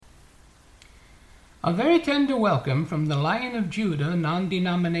A very tender welcome from the Lion of Judah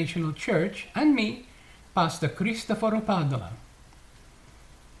Non-Denominational Church and me, Pastor Cristoforo Padula.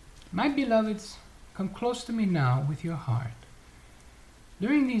 My beloveds, come close to me now with your heart.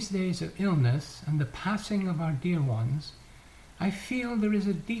 During these days of illness and the passing of our dear ones, I feel there is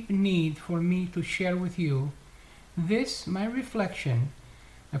a deep need for me to share with you this, my reflection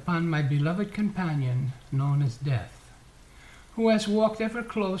upon my beloved companion known as death, who has walked ever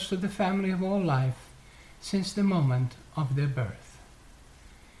close to the family of all life since the moment of their birth.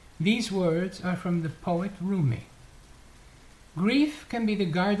 These words are from the poet Rumi. Grief can be the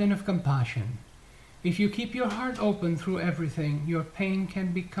garden of compassion. If you keep your heart open through everything, your pain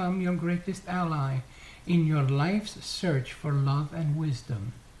can become your greatest ally in your life's search for love and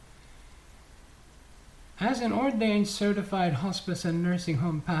wisdom. As an ordained certified hospice and nursing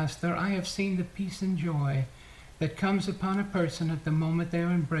home pastor, I have seen the peace and joy that comes upon a person at the moment they are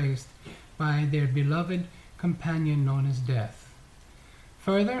embraced by their beloved companion known as death.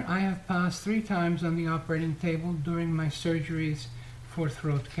 Further, I have passed 3 times on the operating table during my surgeries for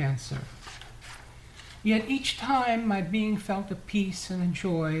throat cancer. Yet each time my being felt a peace and a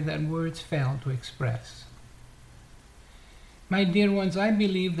joy that words fail to express. My dear ones, I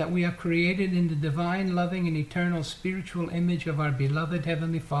believe that we are created in the divine, loving, and eternal spiritual image of our beloved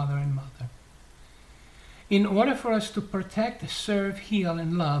Heavenly Father and Mother. In order for us to protect, serve, heal,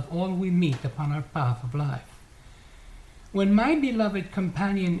 and love all we meet upon our path of life. When my beloved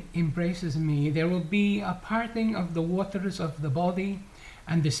companion embraces me, there will be a parting of the waters of the body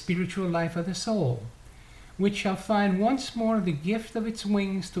and the spiritual life of the soul, which shall find once more the gift of its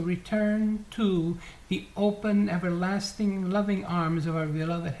wings to return to the open, everlasting, loving arms of our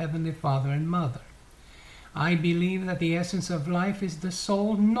beloved Heavenly Father and Mother. I believe that the essence of life is the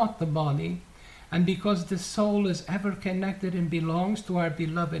soul, not the body, and because the soul is ever connected and belongs to our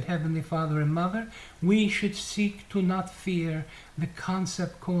beloved Heavenly Father and Mother, we should seek to not fear the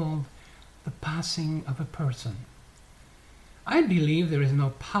concept called the passing of a person. I believe there is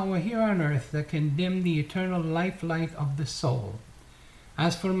no power here on earth that can dim the eternal life light of the soul.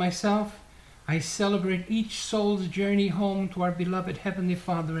 As for myself, I celebrate each soul's journey home to our beloved Heavenly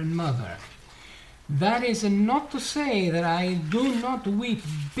Father and Mother. That is not to say that I do not weep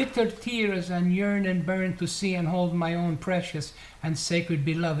bitter tears and yearn and burn to see and hold my own precious and sacred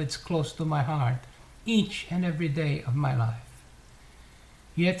beloveds close to my heart each and every day of my life.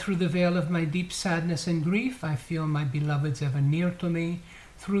 Yet through the veil of my deep sadness and grief, I feel my beloveds ever near to me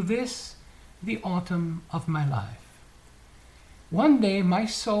through this, the autumn of my life. One day my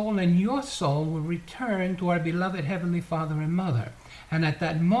soul and your soul will return to our beloved Heavenly Father and Mother, and at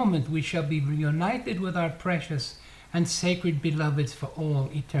that moment we shall be reunited with our precious and sacred beloveds for all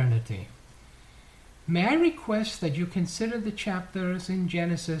eternity. May I request that you consider the chapters in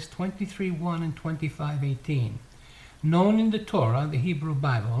Genesis 23:1 and 25:18, known in the Torah, the Hebrew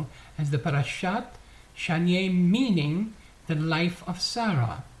Bible, as the Parashat Shanyeh, meaning the life of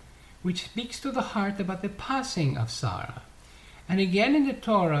Sarah, which speaks to the heart about the passing of Sarah. And again in the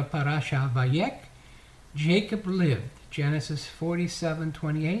Torah, Parashat Vayek, Jacob lived, Genesis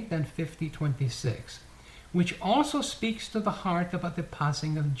 47:28 and 50:26, which also speaks to the heart about the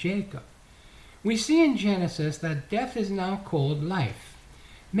passing of Jacob. We see in Genesis that death is now called life,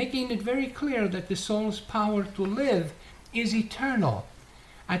 making it very clear that the soul's power to live is eternal.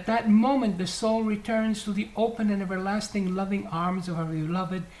 At that moment, the soul returns to the open and everlasting loving arms of our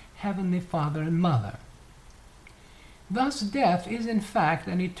beloved Heavenly Father and Mother. Thus, death is in fact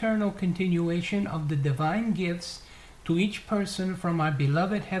an eternal continuation of the divine gifts to each person from our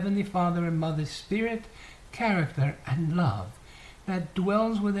beloved Heavenly Father and Mother's spirit, character, and love that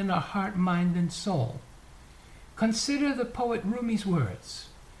dwells within our heart, mind, and soul. Consider the poet Rumi's words.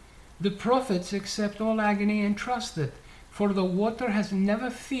 The prophets accept all agony and trust it, for the water has never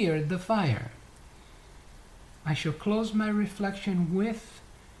feared the fire. I shall close my reflection with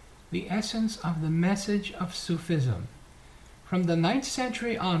the essence of the message of Sufism. From the 9th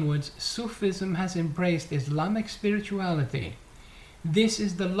century onwards, Sufism has embraced Islamic spirituality. This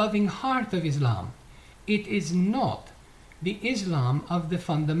is the loving heart of Islam. It is not the Islam of the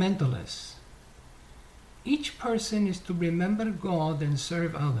fundamentalists. Each person is to remember God and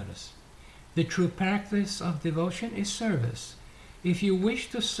serve others. The true practice of devotion is service. If you wish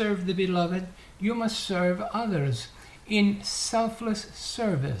to serve the beloved, you must serve others in selfless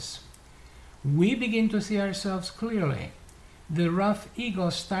service. We begin to see ourselves clearly. The rough ego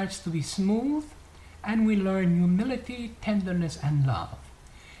starts to be smooth, and we learn humility, tenderness, and love.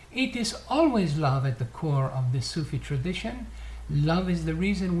 It is always love at the core of the Sufi tradition. Love is the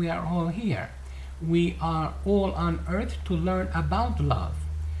reason we are all here. We are all on earth to learn about love.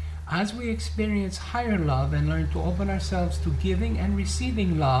 As we experience higher love and learn to open ourselves to giving and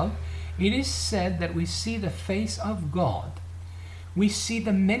receiving love, it is said that we see the face of God. We see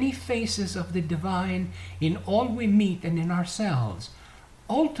the many faces of the divine in all we meet and in ourselves.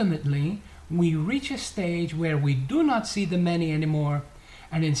 Ultimately, we reach a stage where we do not see the many anymore,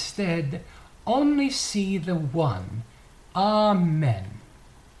 and instead only see the one. Amen.